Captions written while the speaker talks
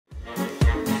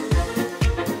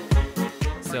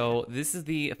So this is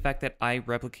the effect that I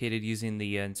replicated using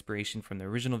the inspiration from the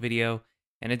original video.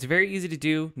 And it's very easy to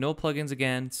do, no plugins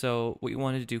again. So what you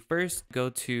want to do first, go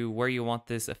to where you want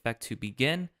this effect to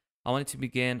begin. I want it to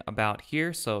begin about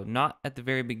here. So not at the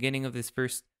very beginning of this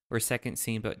first or second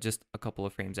scene, but just a couple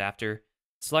of frames after.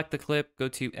 Select the clip, go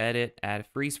to edit, add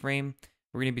freeze frame.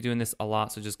 We're going to be doing this a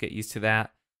lot, so just get used to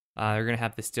that. You're going to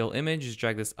have the still image, just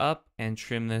drag this up and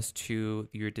trim this to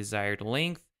your desired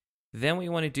length. Then what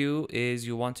you want to do is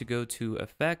you want to go to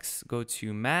effects, go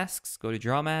to masks, go to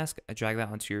draw mask, drag that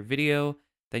onto your video.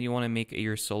 Then you want to make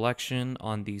your selection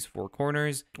on these four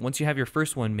corners. Once you have your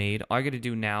first one made, all you got to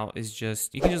do now is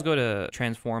you can just go to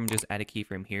transform, just add a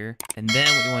keyframe here. And then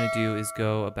what you want to do is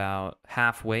go about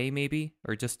halfway maybe,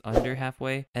 or just under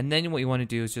halfway. And then what you want to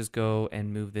do is just go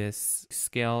and move this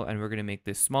scale, and we're going to make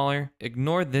this smaller.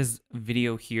 Ignore this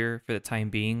video here for the time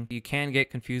being. You can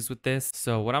get confused with this.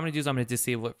 So what I'm going to do is I'm going to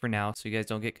disable it for now so you guys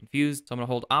don't get confused. So I'm going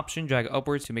to hold Option, drag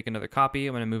upwards to make another copy.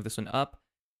 I'm going to move this one up.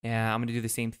 And I'm going to do the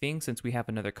same thing since we have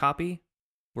another copy.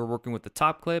 We're working with the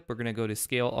top clip. We're going to go to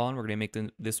scale on. We're going to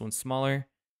make this one smaller.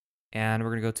 And we're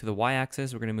going to go to the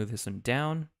y-axis. We're going to move this one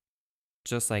down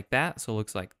just like that. So it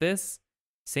looks like this.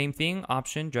 Same thing,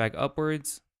 option, drag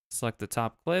upwards, select the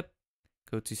top clip,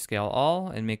 go to scale all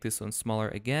and make this one smaller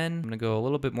again. I'm going to go a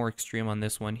little bit more extreme on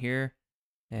this one here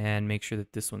and make sure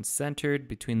that this one's centered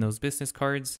between those business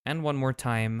cards. And one more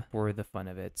time for the fun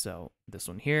of it. So this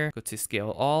one here, go to scale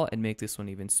all and make this one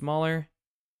even smaller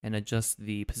and adjust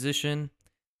the position.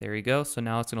 There you go. So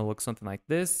now it's going to look something like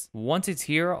this. Once it's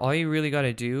here, all you really got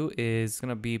to do is going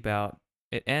to be about,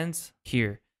 it ends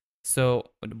here. So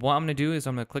what I'm going to do is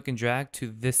I'm going to click and drag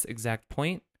to this exact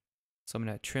point. So I'm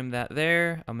going to trim that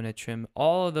there. I'm going to trim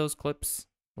all of those clips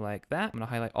like that. I'm going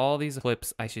to highlight all these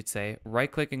clips, I should say.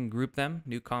 Right click and group them,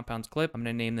 new compounds clip. I'm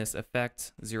going to name this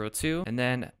effect 02. And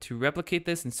then to replicate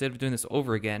this, instead of doing this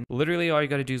over again, literally all you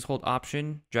got to do is hold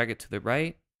option, drag it to the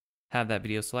right, have that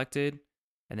video selected,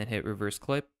 and then hit reverse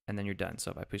clip, and then you're done.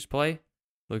 So if I push play,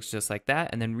 looks just like that.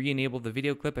 And then re-enable the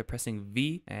video clip by pressing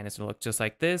V, and it's going to look just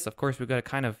like this. Of course, we've got to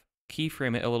kind of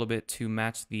keyframe it a little bit to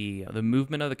match the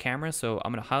movement of the camera. So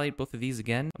I'm going to highlight both of these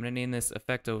again. I'm going to name this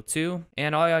effect 02.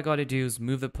 And all I got to do is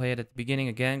move the playhead at the beginning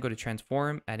again, go to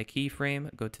transform, add a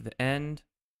keyframe, go to the end,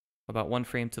 about one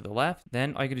frame to the left.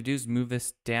 Then all you got to do is move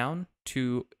this down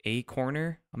to a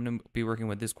corner. I'm going to be working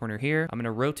with this corner here. I'm going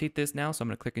to rotate this now. So I'm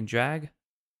going to click and drag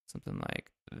something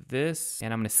like this,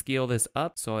 and I'm going to scale this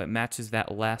up so it matches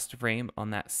that last frame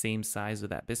on that same size of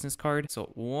that business card.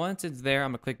 So once it's there,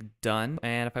 I'm going to click done,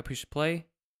 and if I push play,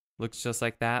 looks just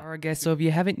like that. Alright guys, so if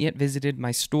you haven't yet visited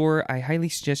my store, I highly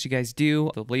suggest you guys do.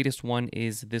 The latest one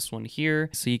is this one here.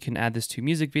 So you can add this to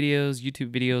music videos,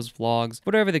 YouTube videos, vlogs,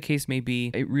 whatever the case may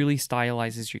be. It really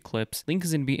stylizes your clips. Link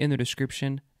is going to be in the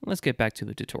description. Let's get back to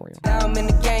the tutorial.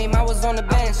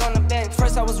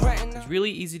 It's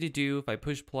really easy to do. If I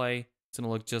push play, it's going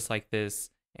to look just like this.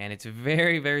 And it's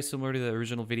very, very similar to the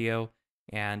original video.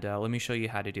 And let me show you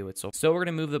how to do it. So we're going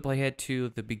to move the playhead to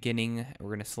the beginning. We're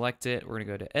going to select it. We're going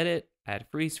to go to edit, add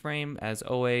freeze frame as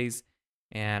always.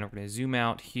 And we're going to zoom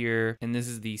out here. And this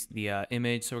is the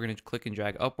image. So we're going to click and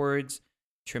drag upwards,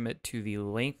 trim it to the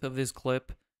length of this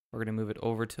clip. We're going to move it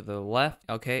over to the left.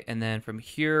 Okay, and then from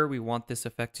here, we want this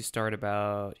effect to start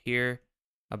about here.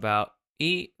 About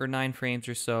 8 or 9 frames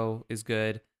or so is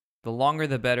good. The longer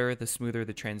the better, the smoother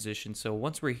the transition. So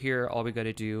once we're here, all we got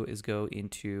to do is go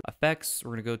into effects.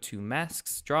 We're going to go to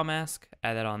masks, draw mask,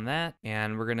 add that on that.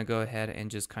 And we're going to go ahead and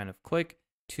just kind of click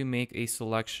to make a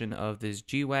selection of this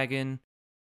G-Wagon.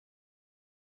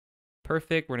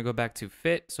 Perfect. We're going to go back to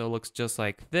fit. So it looks just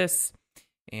like this.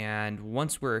 And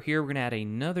once we're here, we're going to add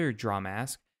another draw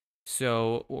mask.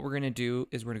 So what we're going to do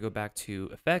is we're going to go back to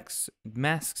effects,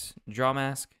 masks, draw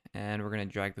mask, and we're going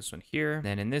to drag this one here.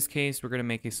 Then in this case, we're going to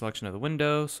make a selection of the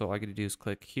window. So all I got to do is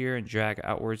click here and drag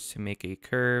outwards to make a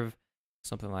curve,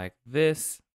 something like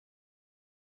this.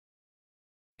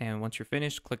 And once you're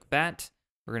finished, click that.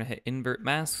 We're going to hit invert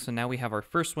mask. So now we have our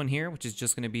first one here, which is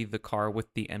just going to be the car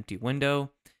with the empty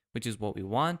window, which is what we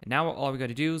want. Now all we got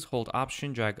to do is hold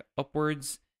option, drag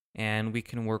upwards, and we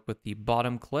can work with the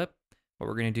bottom clip. What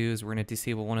we're going to do is we're going to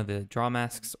disable one of the draw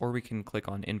masks, or we can click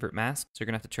on invert mask. So you're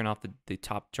going to have to turn off the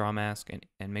top draw mask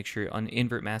and make sure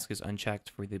invert mask is unchecked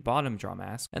for the bottom draw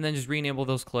mask. And then just re-enable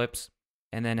those clips.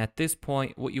 And then at this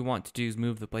point, what you want to do is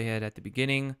move the playhead at the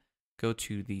beginning, go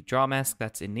to the draw mask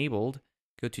that's enabled,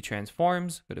 go to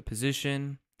transforms, go to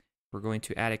position. We're going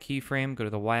to add a keyframe, go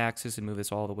to the y-axis and move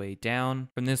this all the way down.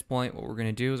 From this point, what we're going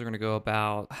to do is we're going to go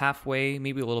about halfway,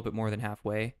 maybe a little bit more than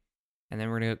halfway. And then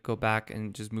we're going to go back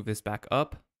and just move this back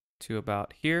up to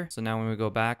about here. So now when we go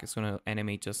back, it's going to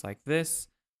animate just like this.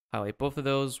 highlight both of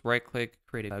those, right click,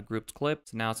 create a grouped clip.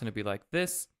 So now it's gonna be like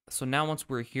this. So now once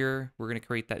we're here, we're gonna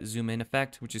create that zoom in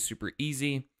effect, which is super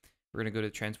easy. We're gonna go to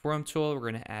the transform tool.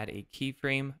 We're gonna add a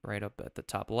keyframe right up at the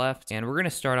top left. And we're gonna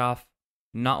start off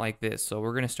not like this. So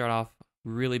we're gonna start off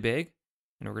really big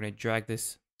and we're gonna drag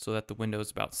this so that the window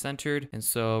is about centered. And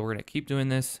so we're gonna keep doing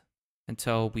this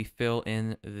until we fill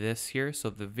in this here. So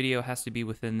the video has to be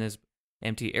within this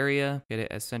empty area, get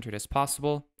it as centered as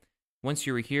possible. Once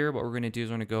you're here, what we're gonna do is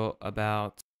we're gonna go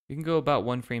about, you can go about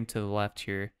 1 frame to the left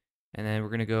here. And then we're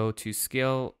gonna go to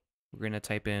scale. We're gonna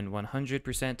type in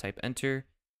 100%, type enter.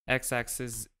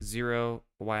 X-axis 0,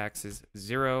 Y-axis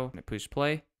 0, and push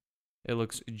play. It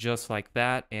looks just like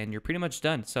that, and you're pretty much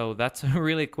done. So that's a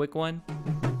really quick one.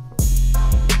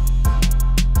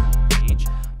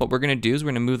 What we're gonna do is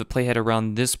we're gonna move the playhead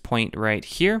around this point right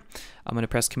here. I'm gonna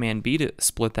press Command B to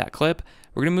split that clip.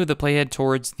 We're gonna move the playhead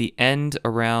towards the end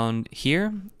around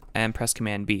here and press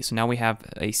Command B. So now we have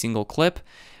a single clip.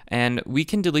 And we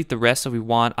can delete the rest if we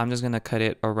want. I'm just gonna cut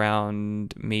it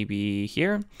around maybe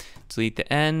here, delete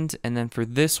the end. And then for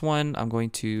this one, I'm going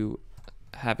to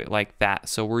have it like that.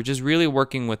 So we're just really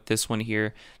working with this one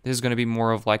here. This is gonna be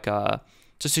more of like a,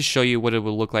 just to show you what it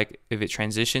would look like if it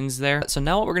transitions there. So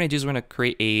now what we're gonna do is we're gonna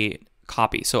create a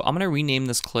copy. So I'm gonna rename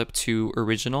this clip to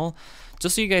original,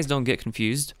 just so you guys don't get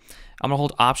confused. I'm gonna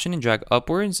hold Option and drag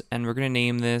upwards, and we're gonna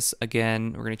name this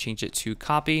again, we're gonna change it to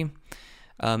copy.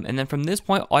 And then from this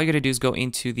point, all you gotta do is go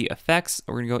into the effects.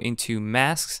 We're gonna go into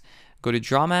masks, go to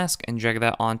draw mask, and drag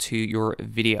that onto your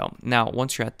video. Now,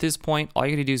 once you're at this point, all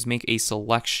you gotta do is make a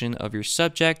selection of your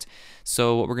subject.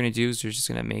 So what we're gonna do is we're just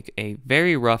gonna make a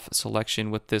very rough selection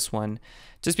with this one,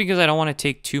 just because I don't wanna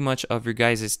take too much of your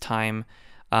guys' time.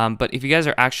 But if you guys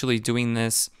are actually doing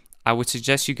this, I would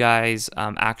suggest you guys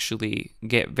actually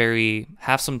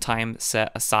have some time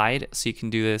set aside so you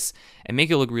can do this and make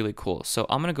it look really cool. So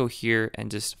I'm gonna go here and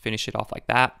just finish it off like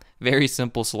that. Very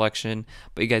simple selection,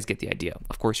 but you guys get the idea.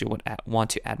 Of course, you would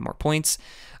want to add more points.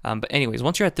 But anyways,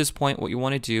 once you're at this point, what you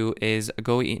wanna do is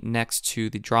go next to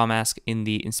the draw mask in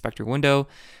the inspector window,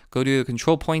 go to the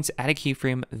control points, add a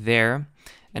keyframe there,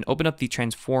 and open up the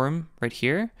transform right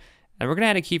here. And we're gonna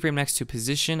add a keyframe next to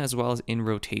position as well as in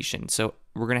rotation. So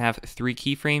we're gonna have 3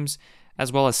 keyframes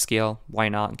as well as scale. Why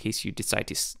not, in case you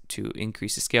decide to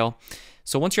increase the scale.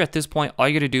 So once you're at this point, all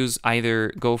you gotta do is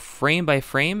either go frame by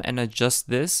frame and adjust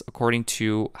this according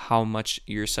to how much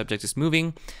your subject is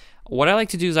moving. What I like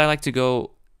to do is I like to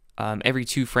go every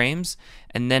 2 frames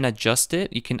and then adjust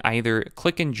it. You can either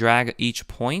click and drag each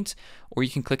point, or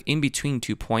you can click in between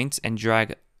 2 points and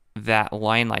drag that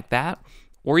line like that.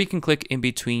 Or you can click in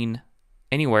between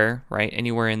anywhere, right?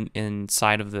 Anywhere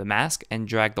inside of the mask and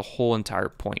drag the whole entire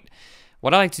point.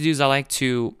 What I like to do is I like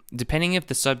to, depending if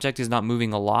the subject is not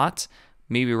moving a lot,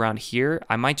 maybe around here,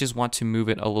 I might just want to move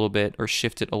it a little bit or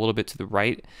shift it a little bit to the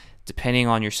right, depending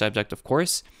on your subject, of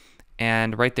course.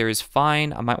 And right there is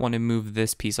fine. I might want to move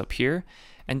this piece up here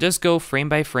and just go frame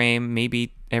by frame,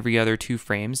 maybe every other 2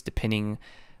 frames, depending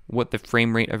what the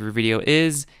frame rate of your video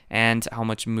is and how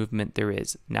much movement there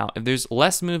is. Now, if there's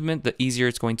less movement, the easier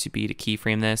it's going to be to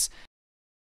keyframe this.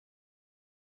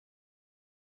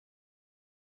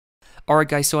 Alright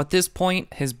guys, so at this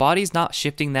point, his body's not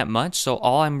shifting that much, so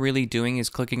all I'm really doing is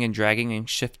clicking and dragging and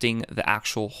shifting the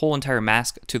actual whole entire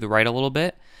mask to the right a little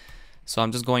bit. So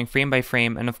I'm just going frame by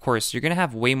frame, and of course, you're gonna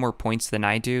have way more points than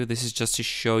I do. This is just to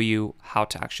show you how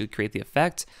to actually create the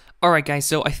effect. Alright guys,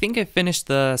 so I think I finished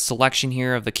the selection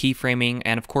here of the keyframing,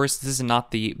 and of course this is not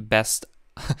the best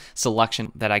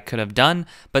selection that I could have done,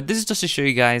 but this is just to show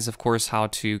you guys, of course, how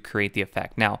to create the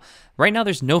effect. Now, right now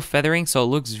there's no feathering, so it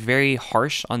looks very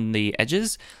harsh on the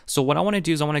edges. So what I want to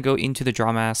do is I want to go into the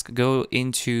draw mask, go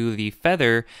into the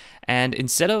feather, and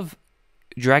instead of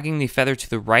dragging the feather to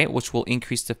the right, which will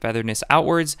increase the featherness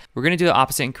outwards, we're going to do the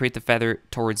opposite and create the feather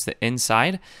towards the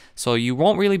inside. So you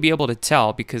won't really be able to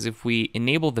tell, because if we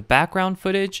enable the background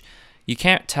footage, you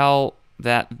can't tell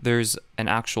that there's an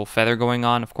actual feather going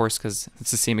on, of course, because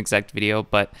it's the same exact video.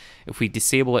 But if we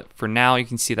disable it for now, you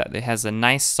can see that it has a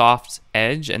nice soft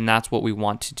edge, and that's what we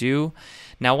want to do.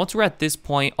 Now, once we're at this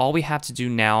point, all we have to do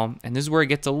now, and this is where it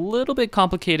gets a little bit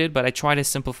complicated, but I try to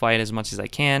simplify it as much as I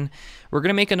can. We're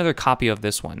gonna make another copy of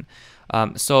this one.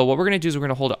 So what we're gonna do is we're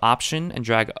gonna hold Option and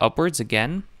drag upwards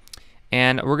again,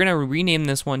 and we're gonna rename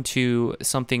this one to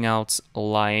something else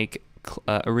like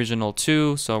Original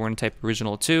 2. So we're gonna type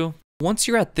Original 2. Once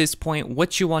you're at this point,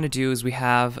 what you want to do is we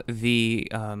have the,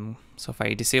 so if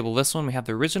I disable this one, we have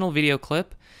the original video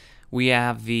clip, we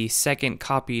have the second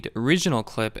copied original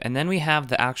clip, and then we have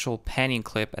the actual panning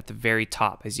clip at the very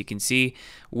top, as you can see,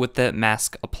 with the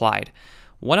mask applied.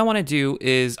 What I want to do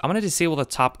is I'm going to disable the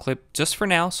top clip just for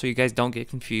now so you guys don't get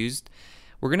confused.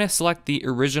 We're going to select the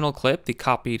original clip, the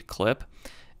copied clip,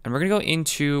 and we're going to go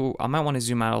into, I might want to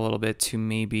zoom out a little bit to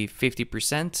maybe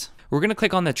 50%. We're going to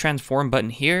click on the transform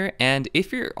button here, and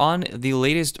if you're on the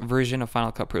latest version of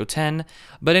Final Cut Pro 10,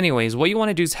 but anyways, what you want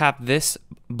to do is have this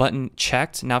button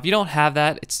checked. Now, if you don't have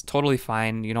that, it's totally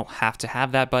fine. You don't have to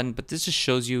have that button, but this just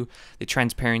shows you the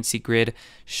transparency grid,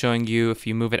 showing you if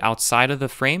you move it outside of the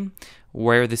frame,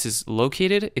 where this is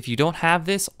located. If you don't have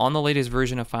this on the latest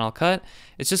version of Final Cut,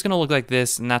 it's just going to look like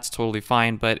this, and that's totally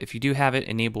fine. But if you do have it,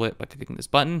 enable it by clicking this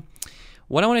button.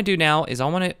 What I want to do now is I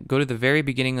want to go to the very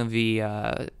beginning of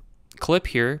the clip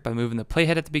here by moving the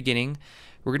playhead at the beginning.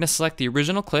 We're going to select the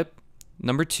original clip,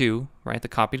 number 2, right, the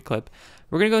copied clip.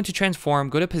 We're going to go into transform,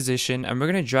 go to position, and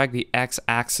we're going to drag the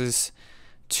x-axis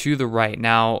to the right.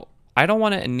 Now, I don't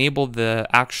want to enable the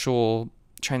actual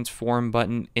transform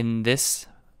button in this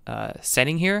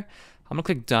setting here. I'm going to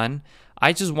click done.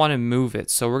 I just want to move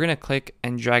it. So we're going to click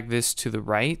and drag this to the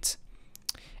right.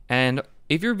 And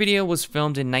if your video was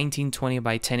filmed in 1920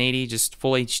 by 1080, just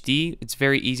full HD, it's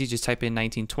very easy. Just type in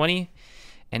 1920.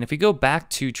 And if we go back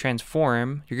to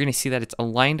transform, you're going to see that it's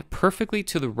aligned perfectly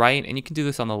to the right. And you can do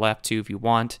this on the left too if you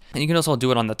want. And you can also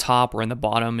do it on the top or in the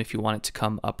bottom if you want it to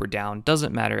come up or down.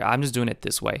 Doesn't matter. I'm just doing it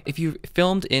this way. If you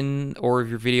filmed in, or if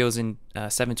your video is in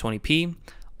 720p,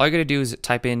 all you got to do is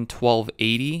type in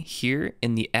 1280 here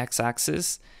in the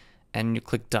x-axis and you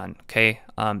click done. Okay.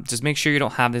 Just make sure you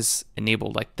don't have this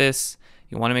enabled like this.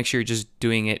 You want to make sure you're just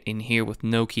doing it in here with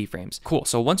no keyframes. Cool.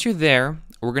 So once you're there,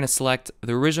 we're going to select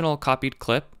the original copied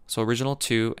clip. So original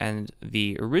 2 and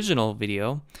the original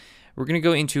video. We're going to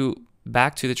go into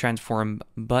back to the transform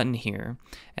button here.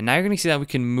 And now you're going to see that we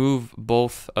can move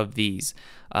both of these,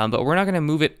 but we're not going to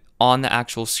move it on the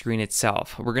actual screen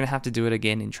itself. We're going to have to do it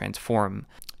again in transform.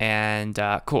 And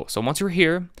cool. So once we're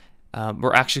here,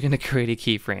 we're actually going to create a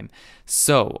keyframe.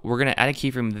 So we're going to add a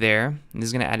keyframe there. And this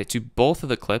is going to add it to both of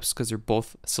the clips because they're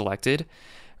both selected.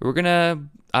 We're going to,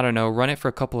 I don't know, run it for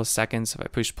a couple of seconds. If I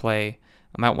push play,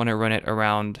 I might want to run it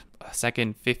around a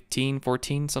second 15,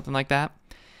 14, something like that.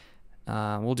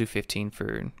 We'll do 15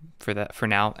 for that for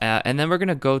now. And then we're going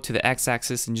to go to the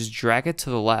x-axis and just drag it to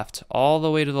the left, all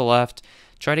the way to the left.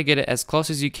 Try to get it as close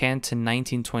as you can to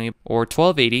 1920 or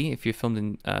 1280 if you filmed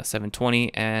in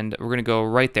 720, and we're going to go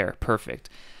right there. Perfect.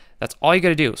 That's all you got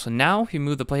to do. So now if you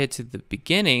move the playhead to the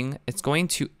beginning, it's going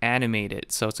to animate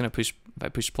it. So it's going to push, if I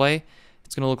push play,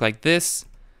 it's going to look like this.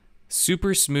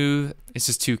 Super smooth. It's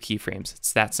just 2 keyframes.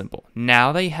 It's that simple.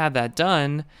 Now that you have that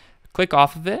done, click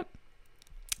off of it,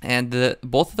 and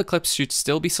both of the clips should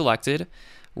still be selected.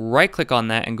 Right click on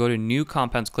that and go to new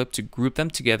compounds clip to group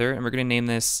them together, and we're going to name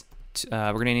this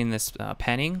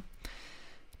panning.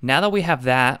 Now that we have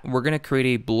that, we're going to create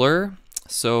a blur.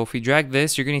 So if we drag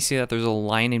this, you're going to see that there's a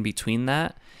line in between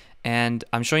that. And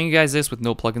I'm showing you guys this with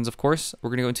no plugins, of course. We're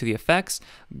going to go into the effects,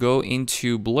 go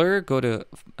into blur, go to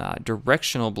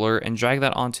directional blur, and drag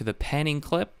that onto the panning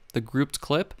clip, the grouped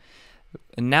clip.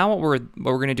 And now what we're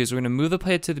going to do is we're going to move the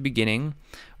playhead to the beginning.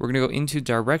 We're going to go into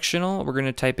directional. We're going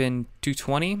to type in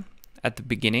 220 at the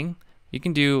beginning. You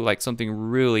can do like something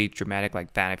really dramatic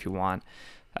like that if you want.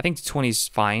 I think 220 is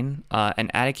fine.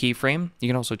 And add a keyframe. You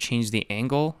can also change the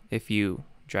angle if you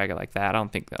drag it like that. I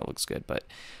don't think that looks good, but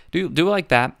do it like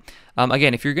that.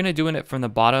 Again, if you're going to do it from the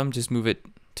bottom, just move it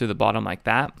to the bottom like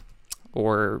that,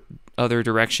 or other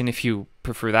direction if you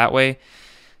prefer that way.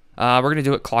 We're going to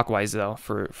do it clockwise though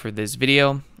for this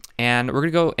video. And we're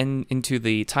going to go into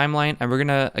the timeline, and we're going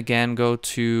to again go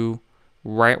to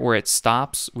right where it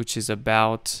stops, which is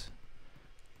about,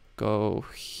 go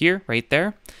here, right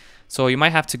there. So you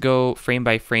might have to go frame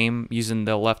by frame using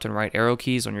the left and right arrow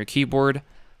keys on your keyboard,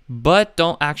 but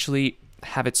don't actually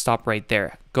have it stop right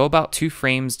there. Go about 2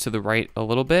 frames to the right a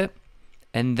little bit,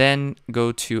 and then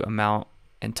go to amount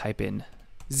and type in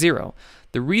 0.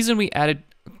 The reason we added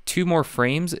 2 more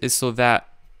frames is so that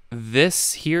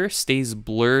this here stays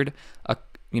blurred,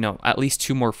 at least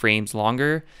 2 more frames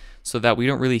longer, so that we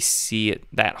don't really see it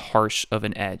that harsh of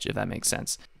an edge, if that makes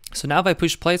sense. So now if I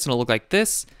push play, it's going to look like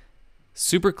this.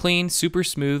 Super clean, super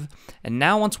smooth. And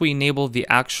now once we enable the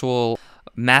actual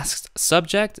masked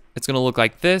subject, it's going to look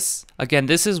like this. Again,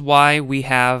 this is why we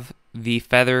have the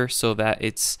feather, so that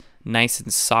it's nice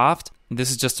and soft. This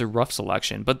is just a rough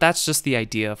selection, but that's just the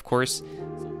idea, of course.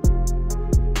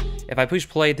 If I push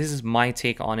play, this is my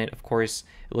take on it. Of course,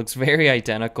 it looks very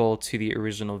identical to the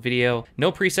original video.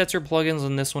 No presets or plugins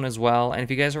on this one as well. And if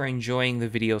you guys are enjoying the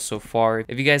video so far,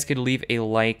 if you guys could leave a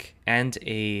like and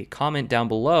a comment down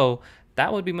below,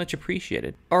 that would be much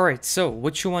appreciated. All right, so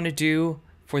what you want to do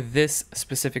for this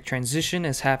specific transition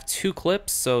is have two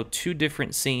clips, so two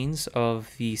different scenes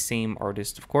of the same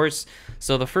artist, of course.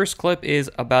 So the first clip is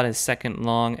about a second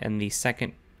long, and the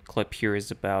second clip here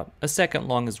is about a second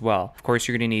long as well. Of course,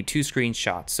 you're going to need two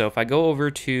screenshots. So if I go over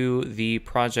to the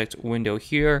project window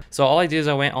here, so all I did is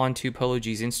I went on to Polo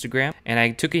G's Instagram and I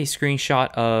took a screenshot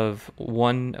of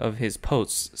one of his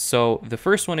posts. So the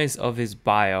first one is of his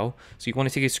bio. So you want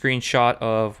to take a screenshot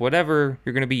of whatever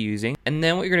you're going to be using. And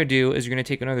then what you're going to do is you're going to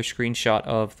take another screenshot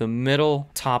of the middle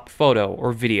top photo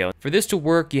or video. For this to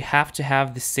work, you have to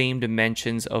have the same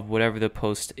dimensions of whatever the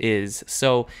post is.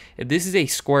 So if this is a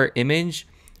square image,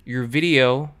 your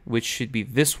video, which should be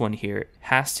this one here,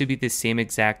 has to be the same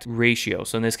exact ratio.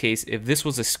 So in this case, if this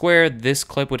was a square, this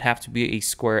clip would have to be a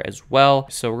square as well.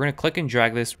 So we're going to click and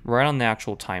drag this right on the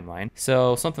actual timeline.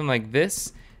 So something like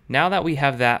this. Now that we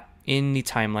have that in the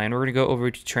timeline, we're going to go over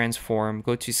to transform,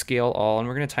 go to scale all, and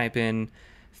we're going to type in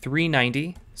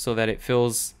 390 so that it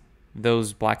fills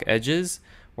those black edges,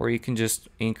 or you can just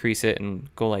increase it and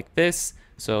go like this.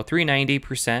 So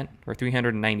 390% or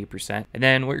 390%. And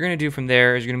then what you're going to do from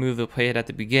there is you're going to move the playhead at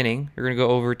the beginning. You're going to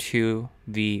go over to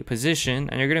the position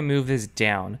and you're going to move this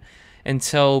down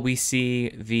until we see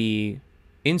the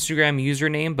Instagram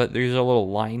username, but there's a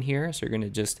little line here. So you're going to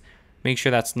just make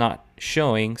sure that's not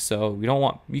showing. So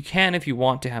you can if you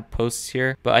want to have posts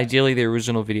here, but ideally the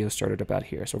original video started about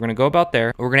here. So we're going to go about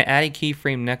there. We're going to add a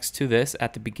keyframe next to this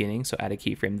at the beginning. So add a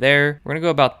keyframe there. We're going to go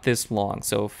about this long.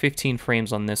 So 15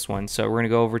 frames on this one. So we're going to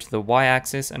go over to the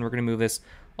Y-axis and we're going to move this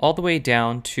all the way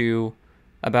down to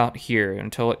about here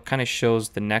until it kind of shows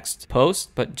the next post,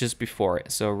 but just before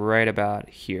it. So right about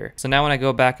here. So now when I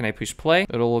go back and I push play,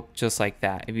 it'll look just like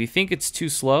that. If you think it's too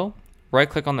slow, right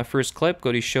click on the first clip,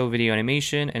 go to show video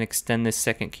animation and extend this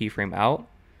second keyframe out.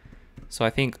 So I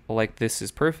think like this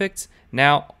is perfect.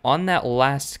 Now on that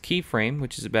last keyframe,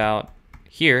 which is about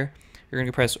here, you're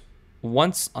going to press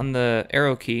once on the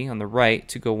arrow key on the right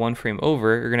to go one frame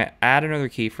over. You're going to add another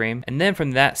keyframe, and then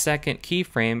from that second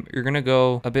keyframe, you're going to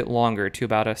go a bit longer to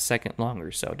about a second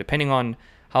longer. So depending on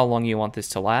how long you want this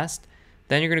to last.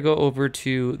 Then you're going to go over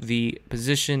to the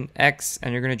position X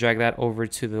and you're going to drag that over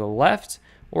to the left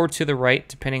or to the right,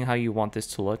 depending how you want this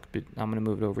to look, but I'm going to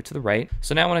move it over to the right.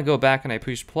 So now when I go back and I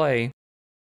push play,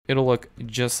 it'll look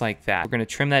just like that. We're going to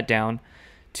trim that down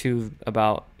to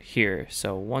about here.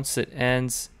 So once it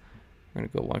ends, we're going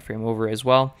to go one frame over as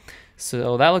well.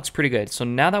 So that looks pretty good. So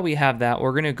now that we have that,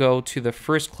 we're going to go to the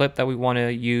first clip that we want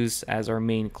to use as our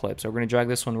main clip. So we're going to drag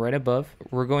this one right above.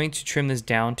 We're going to trim this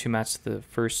down to match the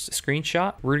first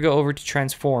screenshot. We're going to go over to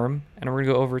transform and we're going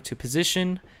to go over to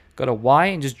position, go to Y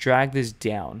and just drag this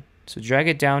down. So drag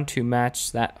it down to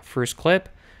match that first clip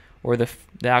or the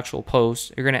actual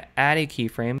post. You're going to add a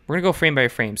keyframe. We're going to go frame by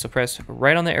frame. So press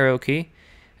right on the arrow key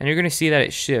and you're going to see that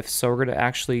it shifts. So we're going to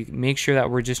actually make sure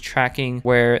that we're just tracking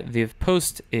where the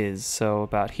post is. So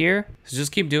about here. So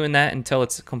just keep doing that until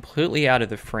it's completely out of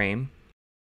the frame.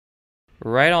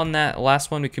 Right on that last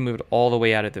one, we can move it all the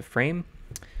way out of the frame.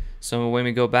 So when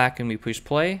we go back and we push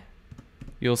play,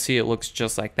 you'll see it looks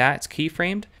just like that. It's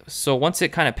keyframed. So once it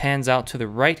kind of pans out to the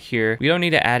right here, we don't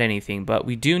need to add anything, but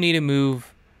we do need to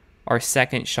move our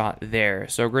second shot there.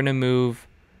 So we're going to move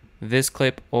this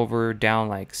clip over down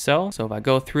like so. So if I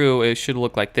go through, it should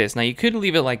look like this. Now you could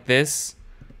leave it like this.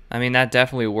 I mean, that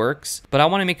definitely works, but I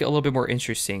want to make it a little bit more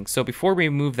interesting. So before we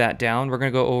move that down, we're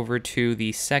going to go over to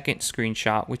the second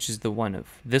screenshot, which is the one of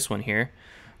this one here.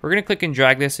 We're going to click and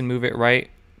drag this and move it right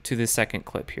to the second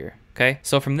clip here. Okay,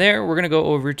 so from there, we're going to go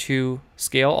over to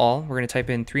scale all. We're going to type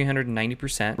in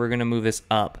 390%. We're going to move this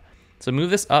up. So move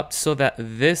this up so that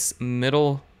this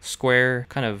middle square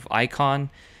kind of icon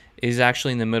is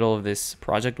actually in the middle of this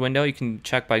project window. You can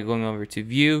check by going over to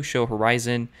view, show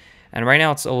horizon. And right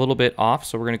now it's a little bit off.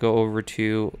 So we're going to go over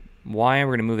to Y and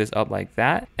we're going to move this up like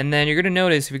that. And then you're going to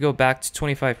notice if you go back to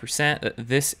 25%,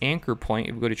 this anchor point,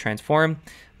 if we go to transform,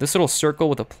 this little circle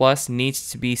with a plus needs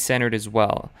to be centered as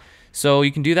well. So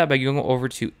you can do that by going over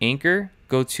to anchor,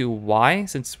 go to Y,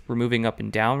 since we're moving up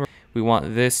and down, we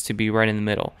want this to be right in the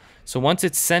middle. So once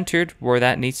it's centered where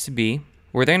that needs to be,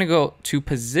 we're then going to go to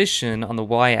position on the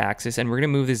Y axis and we're going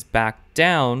to move this back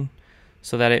down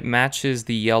so that it matches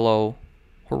the yellow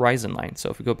horizon line. So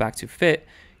if we go back to fit,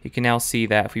 you can now see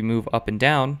that if we move up and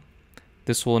down,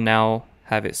 this will now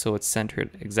have it so it's centered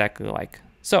exactly like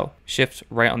so. Shift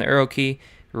right on the arrow key.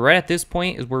 Right at this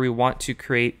point is where we want to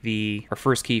create our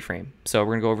first keyframe. So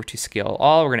we're going to go over to scale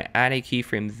all. We're going to add a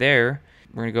keyframe there.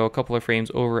 We're going to go a couple of frames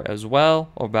over as well,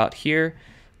 about here.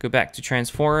 Go back to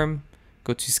transform,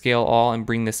 go to scale all, and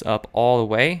bring this up all the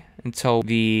way until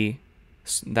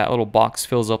that little box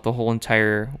fills up the whole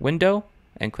entire window,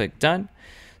 and click done.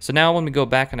 So now when we go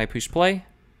back and I push play,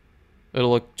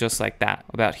 it'll look just like that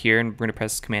about here. And we're going to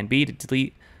press Command B to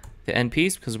delete the end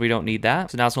piece because we don't need that.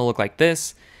 So now it's going to look like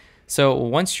this. So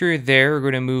once you're there, we're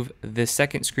going to move the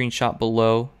second screenshot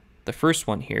below the first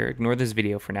one here. Ignore this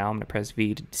video for now. I'm going to press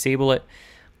V to disable it.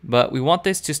 But we want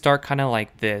this to start kind of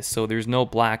like this. So there's no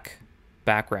black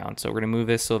background. So we're going to move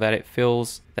this so that it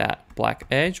fills that black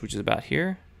edge, which is about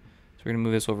here. So we're going to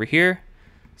move this over here.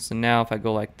 So now if I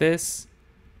go like this,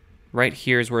 right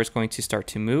here is where it's going to start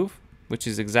to move, which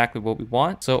is exactly what we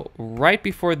want. So right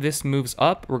before this moves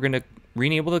up, we're going to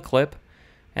re-enable the clip.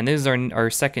 And this is our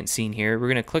second scene here. We're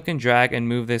going to click and drag and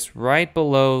move this right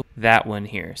below that one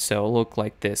here. So it'll look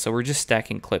like this. So we're just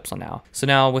stacking clips on now. So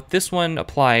now with this one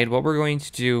applied, what we're going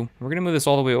to do, we're going to move this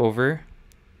all the way over.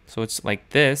 So it's like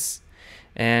this.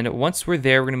 And once we're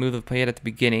there, we're going to move the plate at the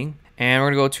beginning. And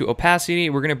we're going to go to opacity.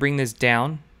 We're going to bring this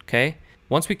down. Okay.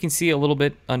 Once we can see a little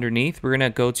bit underneath, we're going to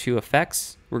go to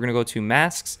effects. We're going to go to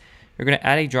masks. We're going to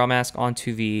add a draw mask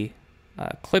onto the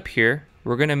clip here.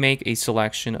 We're going to make a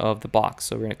selection of the box.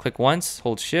 So we're going to click once,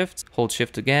 hold shift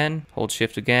again, hold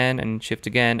shift again, and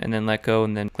then let go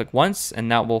and then click once,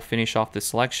 and that will finish off the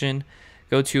selection.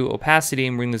 Go to opacity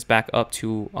and bring this back up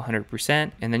to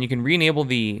 100%, and then you can re-enable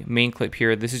the main clip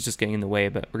here. This is just getting in the way,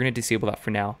 but we're going to disable that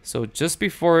for now. So just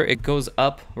before it goes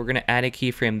up, we're going to add a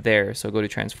keyframe there. So go to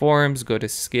transforms, go to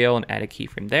scale, and add a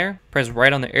keyframe there. Press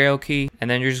right on the arrow key, and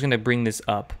then you're just going to bring this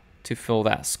up to fill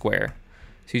that square.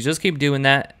 So you just keep doing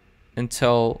that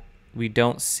until we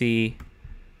don't see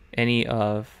any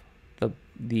of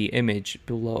the image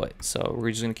below it. So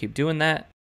we're just going to keep doing that.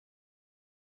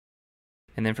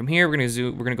 And then from here, we're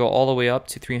going to go all the way up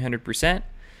to 300%.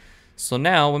 So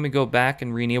now when we go back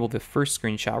and re-enable the first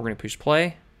screenshot, we're going to push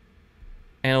play.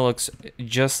 And it looks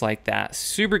just like that.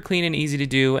 Super clean and easy to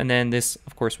do. And then this,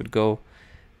 of course, would go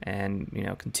and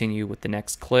continue with the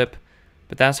next clip.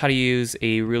 But that's how to use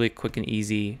a really quick and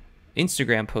easy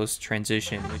Instagram post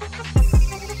transition.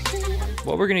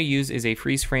 What we're going to use is a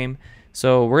freeze frame.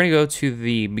 So we're going to go to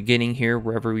the beginning here,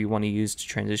 wherever we want to use to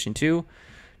transition to.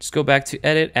 Just go back to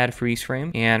edit, add freeze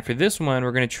frame. And for this one,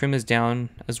 we're going to trim this down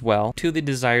as well to the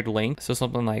desired length. So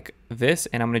something like this,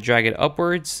 and I'm going to drag it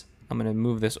upwards. I'm going to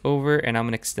move this over and I'm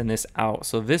going to extend this out.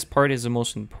 So this part is the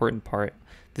most important part.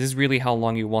 This is really how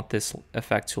long you want this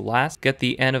effect to last. Get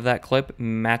the end of that clip,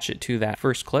 match it to that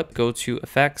first clip. Go to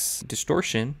effects,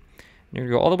 distortion. You're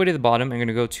going to go all the way to the bottom. I'm going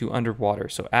to go to underwater.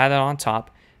 So add that on top.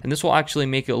 And this will actually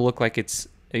make it look like it's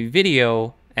a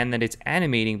video and that it's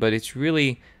animating, but it's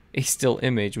really a still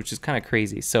image, which is kind of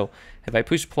crazy. So if I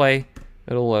push play,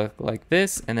 it'll look like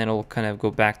this, and then it'll kind of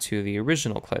go back to the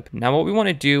original clip. Now what we want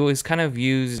to do is kind of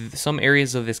use some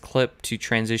areas of this clip to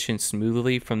transition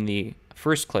smoothly from the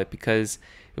first clip, because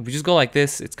if we just go like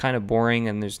this, it's kind of boring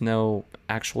and there's no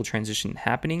actual transition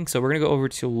happening. So we're going to go over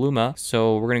to Luma.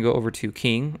 So we're going to go over to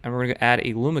King, and we're going to add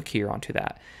a Luma keyer onto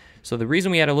that. So the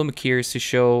reason we add a Luma keyer is to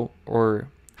show or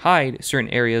hide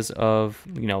certain areas of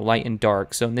light and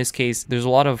dark. So in this case, there's a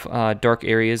lot of dark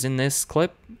areas in this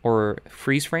clip or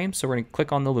freeze frame. So we're going to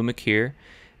click on the Luma keyer,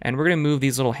 and we're going to move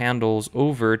these little handles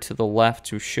over to the left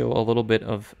to show a little bit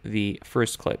of the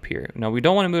first clip here. Now we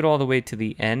don't want to move it all the way to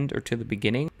the end or to the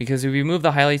beginning, because if we move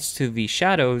the highlights to the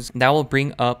shadows, that will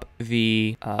bring up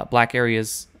the black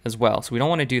areas as well. So we don't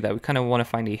want to do that. We kind of want to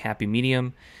find a happy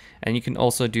medium, and you can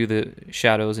also do the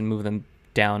shadows and move them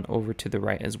down over to the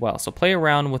right as well. So play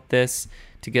around with this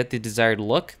to get the desired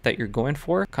look that you're going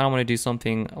for. Kind of want to do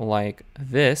something like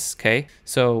this. Okay,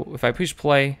 so if I push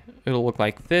play, it'll look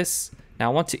like this.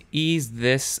 Now I want to ease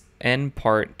this end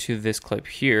part to this clip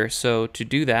here. So to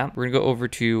do that, we're gonna go over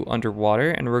to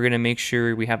underwater, and we're gonna make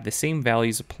sure we have the same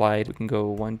values applied. We can go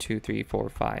 1, 2, 3, 4,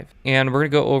 5. And we're gonna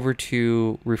go over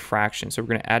to refraction. So we're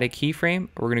gonna add a keyframe.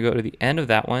 We're gonna go to the end of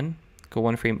that one, go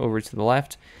one frame over to the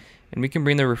left, and we can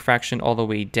bring the refraction all the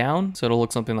way down. So it'll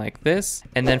look something like this.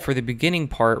 And then for the beginning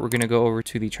part, we're gonna go over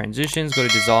to the transitions, go to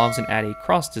dissolves, and add a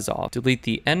cross dissolve. Delete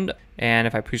the end, and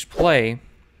if I push play,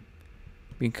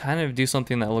 we can kind of do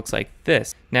something that looks like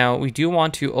this. Now we do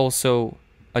want to also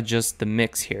adjust the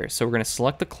mix here. So we're gonna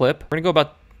select the clip. We're gonna go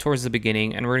about towards the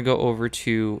beginning, and we're gonna go over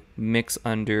to mix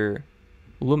under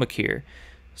Luma keyer.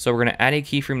 So we're gonna add a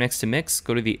keyframe next to mix,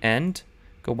 go to the end,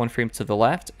 go one frame to the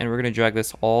left, and we're going to drag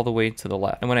this all the way to the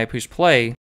left. And when I push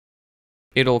play,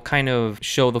 it'll kind of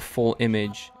show the full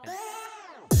image.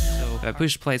 So if I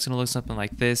push play, it's going to look something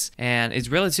like this, and it's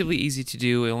relatively easy to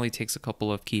do. It only takes a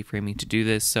couple of keyframing to do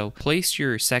this. So place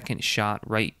your second shot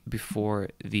right before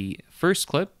the first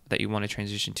clip, that you want to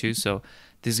transition to. So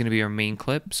this is going to be our main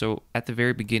clip. So at the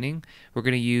very beginning, we're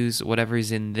going to use whatever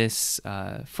is in this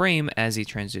frame as a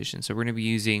transition. So we're going to be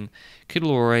using Kid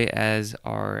Leroy as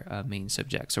our main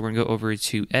subject. So we're going to go over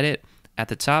to Edit. At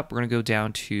the top, we're going to go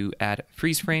down to Add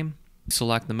Freeze Frame.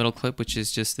 Select the middle clip, which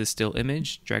is just this still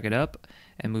image, drag it up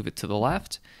and move it to the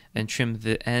left, and trim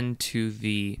the end to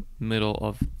the middle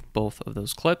of both of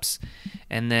those clips.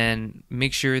 And then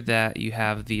make sure that you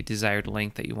have the desired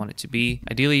length that you want it to be.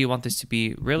 Ideally, you want this to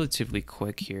be relatively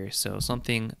quick here. So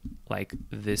something like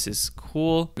this is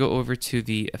cool. Go over to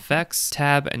the Effects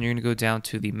tab, and you're going to go down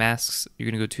to the Masks. You're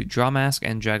going to go to Draw Mask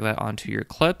and drag that onto your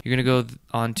clip. You're going to go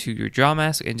onto your Draw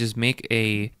Mask and just make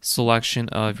a selection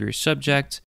of your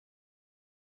subject.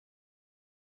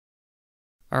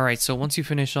 All right, so once you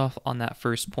finish off on that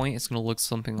first point, it's going to look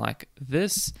something like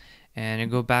this. And you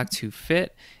go back to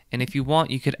Fit. And if you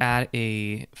want, you could add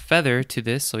a feather to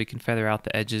this so you can feather out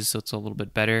the edges so it's a little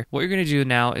bit better. What you're going to do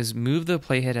now is move the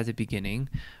playhead at the beginning,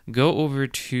 go over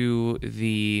to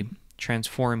the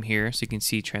transform here, so you can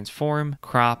see transform,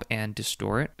 crop, and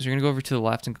distort. So you're gonna go over to the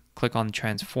left and click on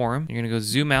transform. You're gonna go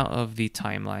zoom out of the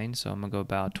timeline. So I'm gonna go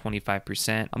about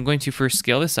 25%. I'm going to first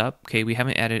scale this up. Okay, we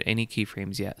haven't added any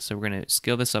keyframes yet. So we're gonna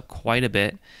scale this up quite a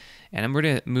bit. And I'm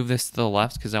gonna move this to the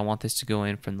left because I want this to go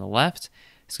in from the left.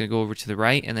 It's going to go over to the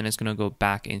right, and then it's going to go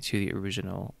back into the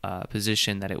original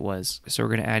position that it was. So we're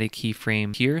going to add a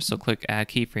keyframe here. So click Add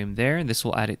Keyframe there. This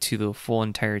will add it to the full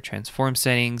entire transform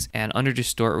settings. And under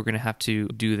Distort, we're going to have to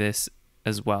do this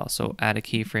as well. So add a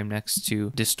keyframe next to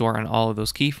Distort on all of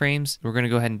those keyframes. We're going to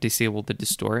go ahead and disable the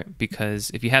Distort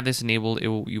because if you have this enabled,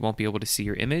 you won't be able to see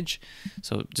your image.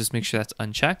 So just make sure that's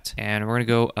unchecked. And we're going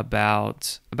to go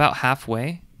about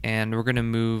halfway, and we're going to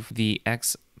move the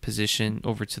X position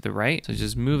over to the right. So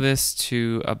just move this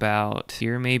to about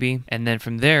here maybe. And then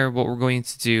from there, what we're going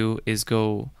to do is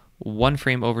go one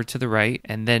frame over to the right.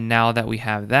 And then now that we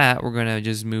have that, we're going to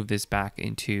just move this back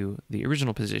into the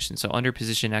original position. So under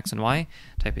position X and Y,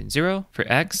 type in 0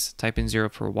 for X, type in 0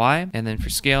 for Y. And then for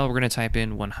scale, we're going to type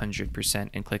in 100%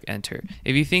 and click enter.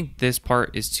 If you think this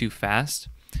part is too fast,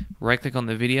 right click on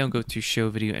the video and go to show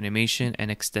video animation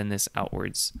and extend this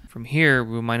outwards. From here,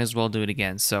 we might as well do it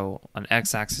again. So on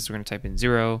X axis, we're going to type in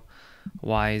 0,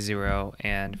 Y 0,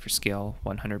 and for scale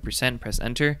 100%, press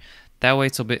enter. That way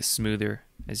it's a bit smoother,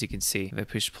 as you can see. If I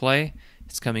push play,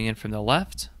 it's coming in from the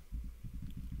left.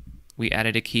 We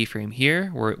added a keyframe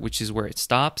here, which is where it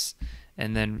stops.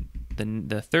 And then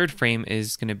the third frame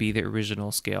is going to be the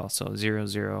original scale. So 0,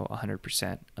 0,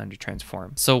 100% under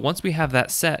transform. So once we have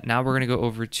that set, now we're going to go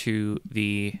over to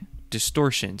the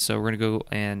distortion. So we're going to go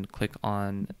and click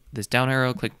on this down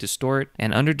arrow, click distort.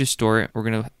 And under distort, we're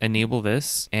going to enable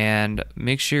this and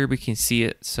make sure we can see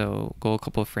it. So go a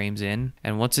couple of frames in.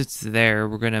 And once it's there,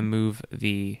 we're going to move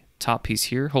the top piece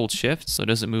here, hold shift so it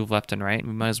doesn't move left and right.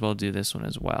 We might as well do this one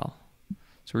as well.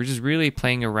 So we're just really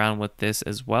playing around with this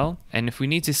as well. And if we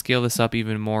need to scale this up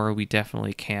even more, we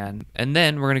definitely can. And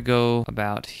then we're going to go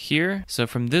about here. So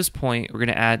from this point, we're going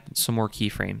to add some more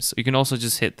keyframes. So you can also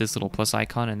just hit this little plus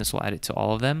icon and this will add it to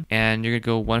all of them. And you're going to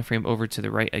go one frame over to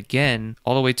the right again,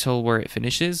 all the way till where it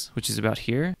finishes, which is about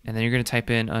here. And then you're going to type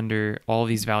in under all of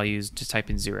these values, just type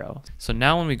in 0. So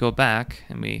now when we go back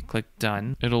and we click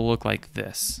done, it'll look like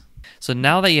this. So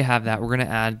now that you have that, we're going to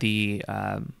add the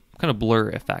kind of blur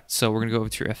effect. So we're going to go over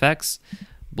to your effects,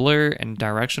 blur and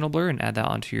directional blur, and add that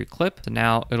onto your clip. So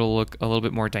now it'll look a little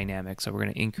bit more dynamic. So we're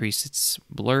going to increase its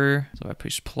blur. So if I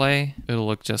push play, it'll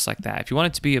look just like that. If you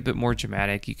want it to be a bit more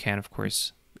dramatic, you can of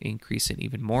course increase it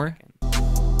even more.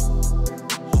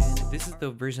 This is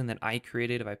the version that I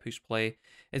created. If I push play,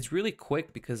 it's really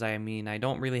quick because I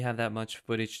don't really have that much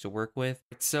footage to work with.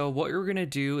 So what you're gonna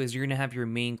do is you're gonna have your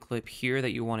main clip here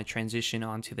that you want to transition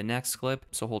onto the next clip.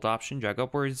 So hold Option, drag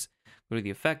upwards, go to the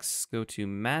effects, go to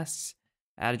masks,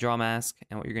 add a draw mask,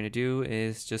 and what you're gonna do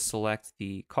is just select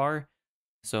the car.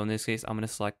 So in this case, I'm gonna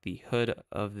select the hood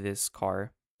of this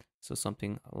car. So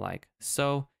something like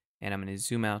so, and I'm gonna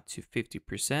zoom out to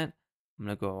 50%. I'm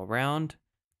gonna go around,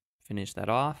 finish that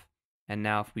off. And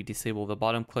now if we disable the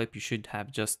bottom clip, you should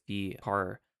have just the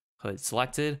car hood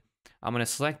selected. I'm going to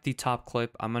select the top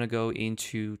clip. I'm going to go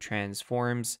into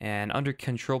transforms and under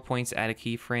control points, add a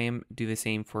keyframe, do the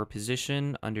same for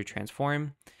position under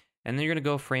transform. And then you're going to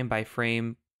go frame by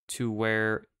frame to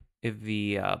where if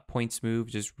the points move,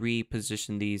 just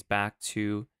reposition these back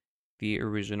to the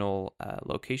original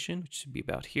location, which should be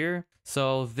about here.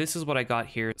 So this is what I got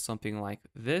here, something like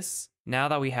this. Now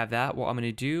that we have that, what I'm going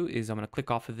to do is I'm going to click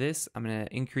off of this. I'm going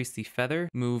to increase the feather,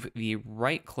 move the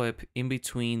right clip in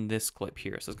between this clip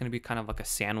here. So it's going to be kind of like a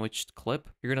sandwiched clip.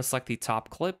 You're going to select the top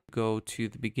clip, go to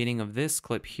the beginning of this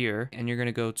clip here, and you're going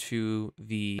to go to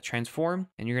the transform,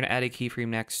 and you're going to add a keyframe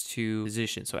next to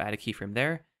position. So add a keyframe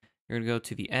there. You're going to go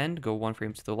to the end, go one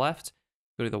frame to the left,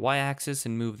 go to the y-axis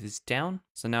and move this down.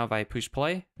 So now if I push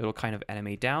play, it'll kind of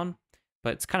animate down,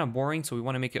 but it's kind of boring, so we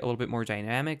want to make it a little bit more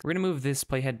dynamic. We're going to move this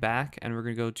playhead back, and we're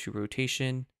going to go to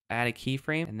rotation, add a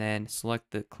keyframe, and then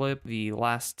select the clip, the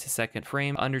last to second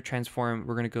frame. Under transform,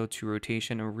 we're going to go to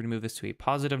rotation, and we're going to move this to a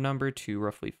positive number to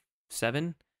roughly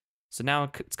 7. So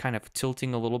now it's kind of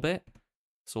tilting a little bit.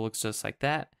 So it looks just like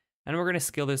that. And we're going to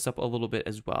scale this up a little bit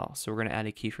as well. So we're going to add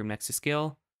a keyframe next to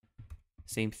scale.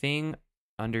 Same thing.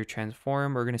 Under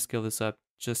transform, we're going to scale this up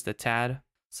just a tad.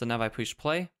 So now if I push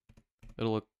play,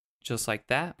 it'll look just like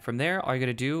that. From there, all you're going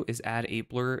to do is add a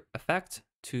blur effect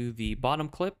to the bottom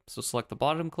clip. So select the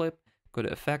bottom clip, go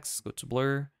to effects, go to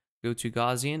blur, go to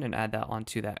Gaussian, and add that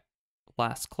onto that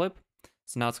last clip.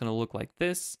 So now it's going to look like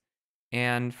this.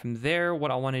 And from there, what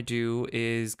I want to do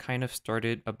is kind of start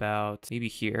it about maybe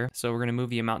here. So we're going to move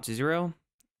the amount to 0,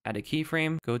 add a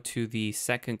keyframe, go to the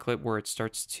second clip where it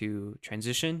starts to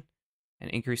transition, and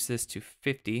increase this to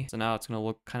 50. So now it's going to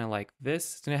look kind of like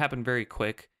this. It's going to happen very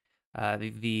quick.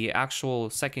 The actual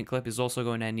second clip is also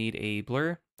going to need a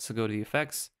blur. So go to the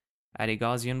effects, add a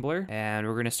Gaussian blur, and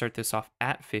we're going to start this off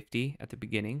at 50 at the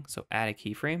beginning. So add a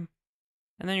keyframe,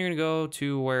 and then you're going to go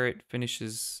to where it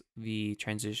finishes the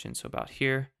transition. So about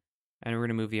here, and we're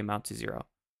going to move the amount to 0.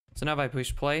 So now if I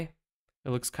push play, it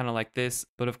looks kind of like this,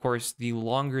 but of course, the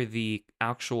longer the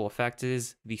actual effect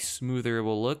is, the smoother it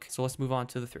will look. So let's move on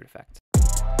to the third effect.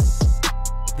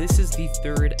 This is the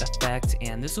third effect,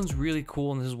 and this one's really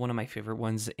cool, and this is one of my favorite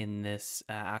ones in this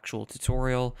actual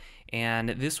tutorial. And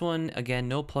this one, again,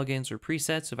 no plugins or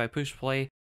presets. So if I push play,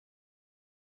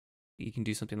 you can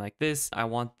do something like this. I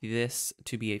want this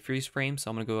to be a freeze frame,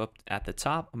 so I'm going to go up at the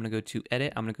top. I'm going to go to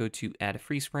edit. I'm going to go to add a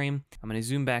freeze frame. I'm going to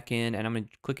zoom back in, and I'm going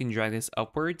to click and drag this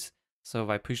upwards. So if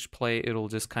I push play, it'll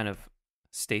just kind of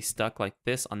stay stuck like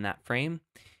this on that frame.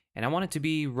 And I want it to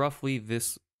be roughly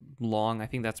this long. I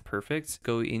think that's perfect.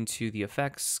 Go into the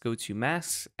effects, go to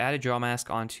masks, add a draw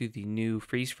mask onto the new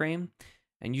freeze frame.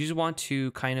 And you just want to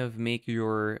kind of make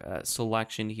your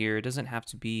selection here. It doesn't have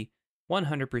to be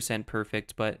 100%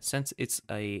 perfect, but since it's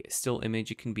a still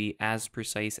image, it can be as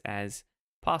precise as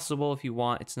possible if you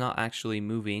want. It's not actually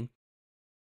moving.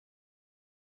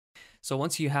 So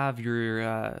once you have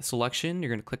your selection, you're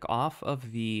going to click off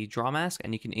of the draw mask,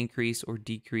 and you can increase or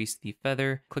decrease the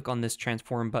feather. Click on this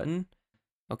transform button.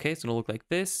 Okay, it's going to look like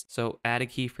this. So add a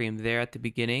keyframe there at the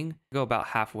beginning. Go about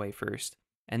halfway first.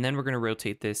 And then we're going to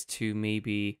rotate this to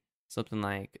maybe something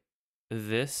like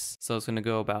this. So it's going to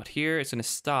go about here. It's going to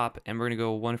stop, and we're going to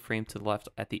go one frame to the left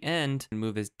at the end and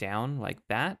move this down like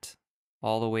that,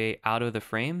 all the way out of the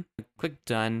frame. Click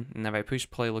done, and if I push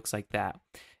play, it looks like that.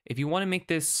 If you want to make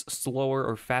this slower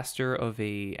or faster of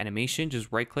a animation,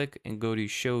 just right click and go to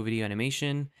show video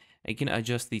animation. You can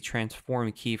adjust the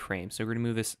transform keyframe. So we're going to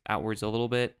move this outwards a little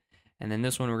bit. And then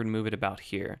this one, we're going to move it about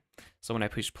here. So when I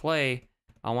push play,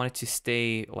 I want it to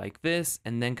stay like this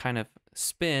and then kind of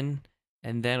spin,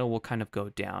 and then it will kind of go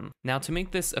down. Now to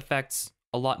make this effect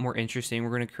a lot more interesting,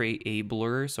 we're going to create a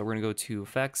blur. So we're going to go to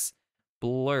effects,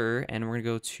 blur, and we're going to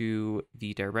go to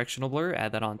the directional blur,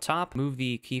 add that on top, move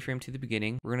the keyframe to the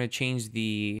beginning. We're going to change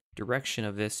the direction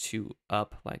of this to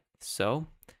up like so.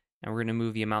 And we're going to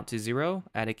move the amount to 0,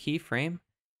 add a keyframe,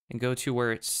 and go to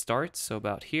where it starts, so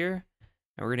about here.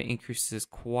 And we're going to increase this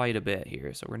quite a bit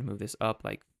here. So we're going to move this up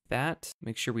like that.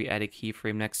 Make sure we add a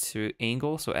keyframe next to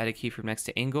angle. So add a keyframe next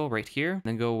to angle right here. And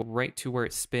then go right to where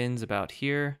it spins about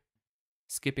here,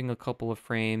 skipping a couple of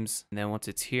frames. And then once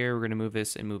it's here, we're going to move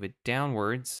this and move it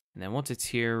downwards. And then once it's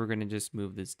here, we're going to just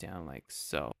move this down like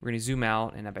so. We're going to zoom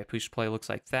out, and if I push play, it looks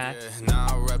like that. Yeah, now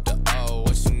I rep the O,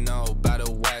 what you know about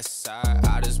the west side.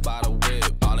 I just bought a whip,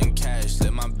 all in cash,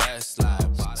 live my best life.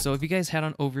 So if you guys head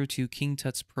on over to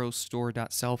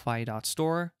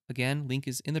kingtutsprostore.sellfy.store, again, link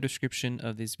is in the description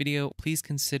of this video. Please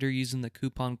consider using the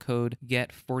coupon code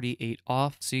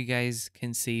GET48OFF so you guys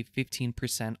can save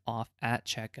 15% off at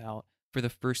checkout for the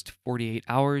first 48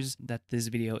 hours that this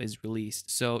video is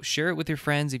released. So share it with your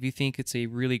friends if you think it's a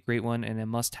really great one and a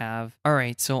must-have. All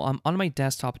right, so I'm on my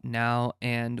desktop now,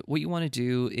 and what you want to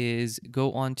do is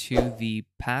go onto the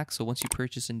pack. So once you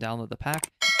purchase and download the pack,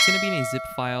 it's going to be in a zip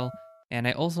file. And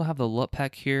I also have the LUT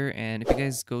pack here, and if you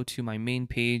guys go to my main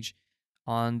page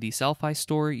on the Sellfy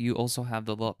store, you also have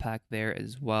the LUT pack there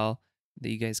as well that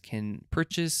you guys can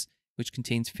purchase, which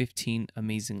contains 15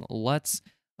 amazing LUTs.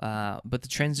 But the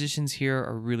transitions here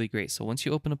are really great. So once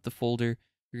you open up the folder,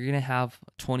 you're going to have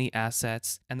 20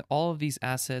 assets, and all of these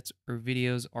assets or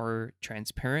videos are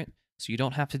transparent. So you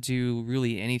don't have to do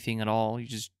really anything at all. You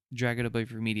just drag it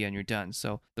above your media and you're done.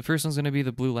 So the first one's going to be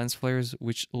the blue lens flares,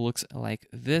 which looks like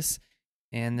this.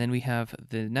 And then we have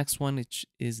the next one, which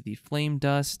is the flame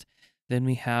dust. Then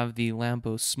we have the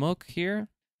Lambo smoke here.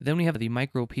 Then we have the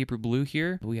micro paper blue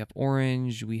here. We have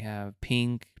orange, we have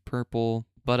pink, purple,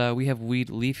 but we have weed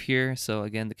leaf here. So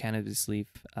again, the cannabis leaf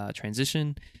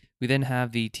transition. We then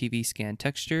have the TV scan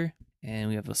texture, and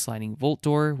we have the sliding volt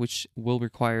door, which will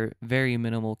require very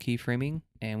minimal keyframing.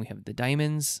 And we have the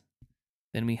diamonds.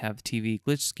 Then we have TV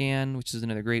glitch scan, which is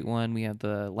another great one. We have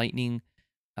the lightning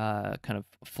kind of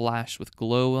flash with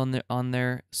glow on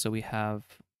there. So we have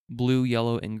blue,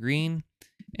 yellow, and green.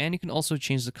 And you can also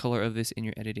change the color of this in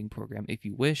your editing program if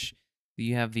you wish.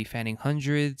 You have the fanning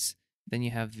hundreds. Then you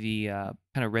have the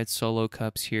kind of red solo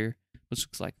cups here, which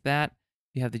looks like that.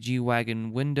 You have the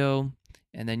G-Wagon window,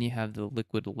 and then you have the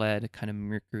liquid lead kind of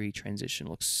mercury transition.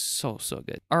 Looks so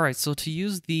good. All right, so to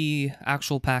use the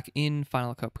actual pack in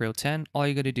Final Cut Pro 10, all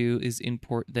you got to do is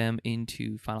import them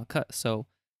into Final Cut. So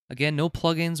again, no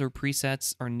plugins or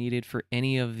presets are needed for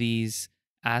any of these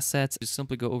assets. Just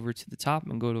simply go over to the top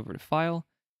and go over to File.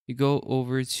 You go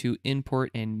over to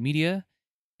Import and Media,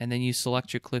 and then you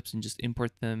select your clips and just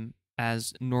import them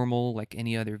as normal, like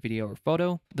any other video or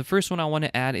photo. The first one I want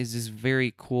to add is this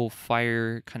very cool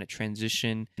fire kind of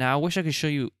transition. Now, I wish I could show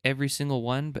you every single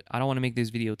one, but I don't want to make this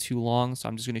video too long, so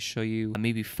I'm just going to show you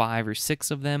maybe 5 or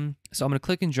 6 of them. So I'm going to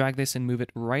click and drag this and move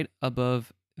it right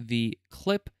above the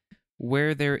clip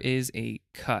where there is a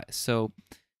cut. So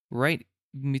right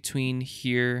between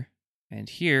here and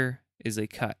here is a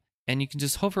cut. And you can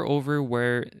just hover over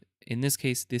where, in this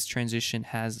case, this transition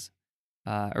has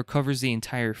or covers the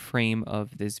entire frame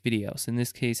of this video. So in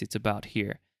this case, it's about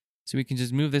here. So we can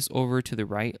just move this over to the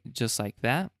right, just like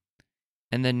that.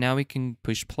 And then now we can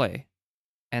push play.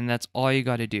 And that's all you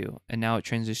got to do. And now it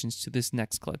transitions to this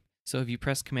next clip. So if you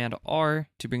press Command R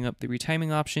to bring up the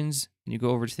retiming options, and you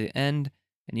go over to the end,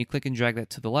 and you click and drag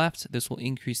that to the left, this will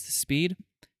increase the speed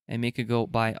and make it go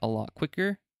by a lot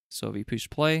quicker. So if you push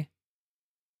play,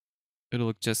 it'll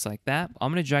look just like that.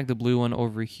 I'm going to drag the blue one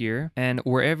over here, and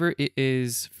wherever it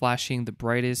is flashing the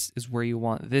brightest is where you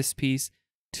want this piece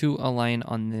to align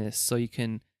on this. So you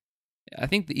can, I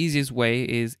think the easiest way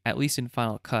is, at least in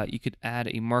Final Cut, you could add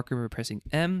a marker by pressing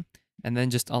M and then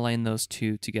just align those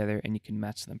two together, and you can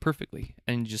match them perfectly,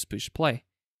 and just push play.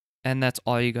 And that's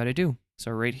all you got to do.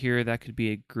 So right here, that could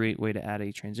be a great way to add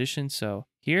a transition. So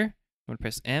here, I'm going to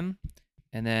press M,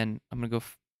 and then I'm going to go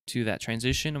to that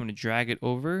transition. I'm going to drag it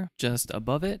over just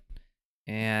above it,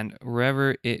 and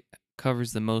wherever it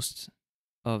covers the most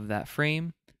of that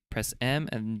frame, press M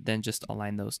and then just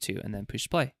align those two and then push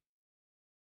play.